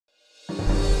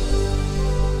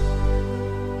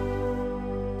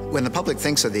When the public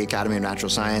thinks of the Academy of Natural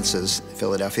Sciences,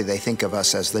 Philadelphia, they think of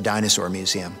us as the Dinosaur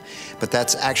Museum. But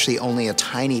that's actually only a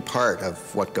tiny part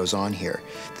of what goes on here.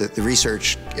 The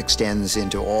research extends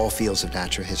into all fields of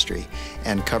natural history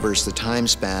and covers the time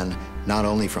span not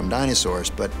only from dinosaurs,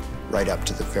 but right up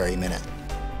to the very minute.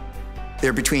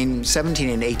 There are between 17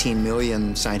 and 18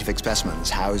 million scientific specimens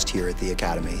housed here at the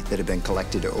Academy that have been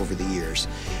collected over the years.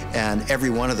 And every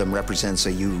one of them represents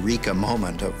a eureka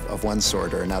moment of one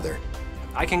sort or another.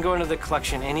 I can go into the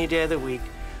collection any day of the week,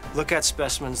 look at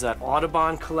specimens that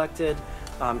Audubon collected.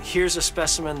 Here's a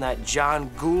specimen that John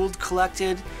Gould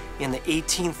collected in the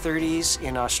 1830s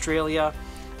in Australia.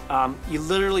 You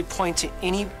literally point to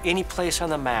any place on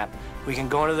the map. We can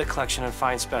go into the collection and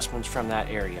find specimens from that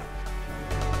area.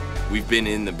 We've been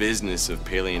in the business of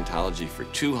paleontology for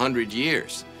 200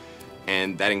 years.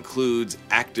 And that includes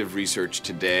active research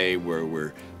today where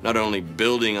we're not only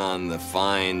building on the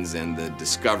finds and the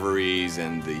discoveries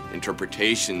and the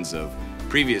interpretations of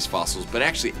previous fossils, but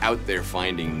actually out there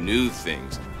finding new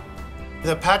things.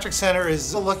 The Patrick Center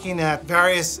is looking at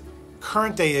various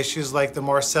current day issues like the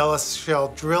Marcellus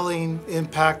Shale drilling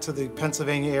impact to the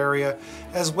Pennsylvania area,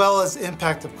 as well as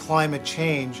impact of climate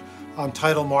change on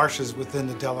tidal marshes within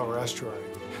the Delaware estuary.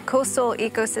 Coastal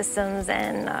ecosystems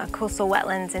and coastal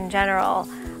wetlands in general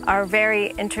are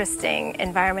very interesting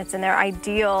environments, and they're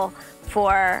ideal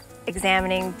for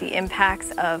examining the impacts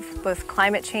of both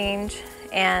climate change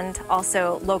and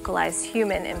also localized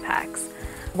human impacts.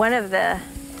 One of the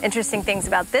interesting things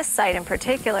about this site in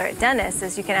particular at Dennis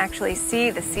is you can actually see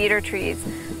the cedar trees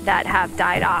that have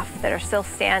died off, that are still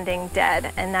standing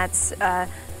dead, and that's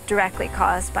directly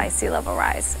caused by sea level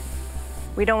rise.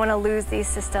 We don't want to lose these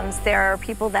systems. There are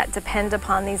people that depend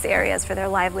upon these areas for their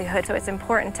livelihood, so it's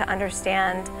important to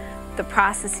understand the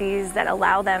processes that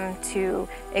allow them to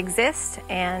exist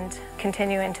and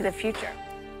continue into the future.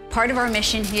 Part of our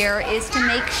mission here is to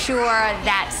make sure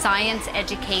that science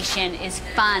education is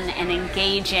fun and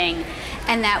engaging,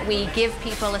 and that we give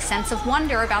people a sense of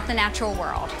wonder about the natural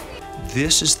world.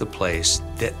 This is the place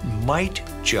that might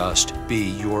just be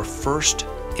your first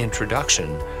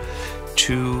introduction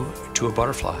to a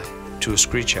butterfly, to a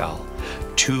screech owl,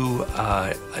 to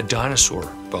a dinosaur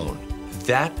bone.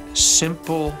 That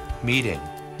simple meeting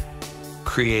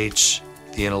creates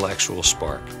the intellectual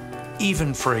spark,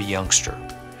 even for a youngster,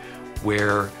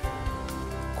 where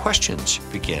questions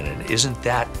begin. And isn't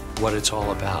that what it's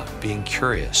all about, being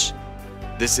curious?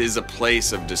 This is a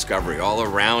place of discovery. All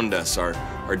around us are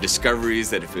discoveries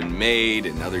that have been made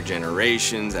in other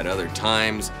generations, at other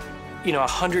times. You know,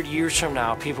 100 years from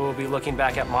now, people will be looking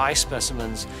back at my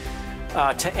specimens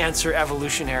to answer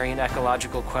evolutionary and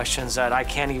ecological questions that I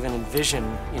can't even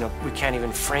envision, we can't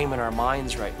even frame in our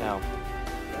minds right now.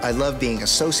 I love being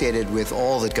associated with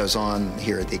all that goes on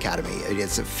here at the Academy.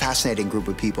 It's a fascinating group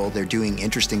of people. They're doing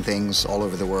interesting things all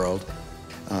over the world.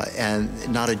 And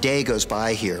not a day goes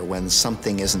by here when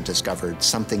something isn't discovered,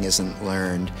 something isn't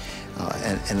learned,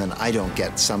 and then I don't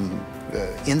get some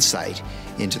insight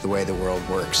into the way the world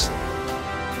works.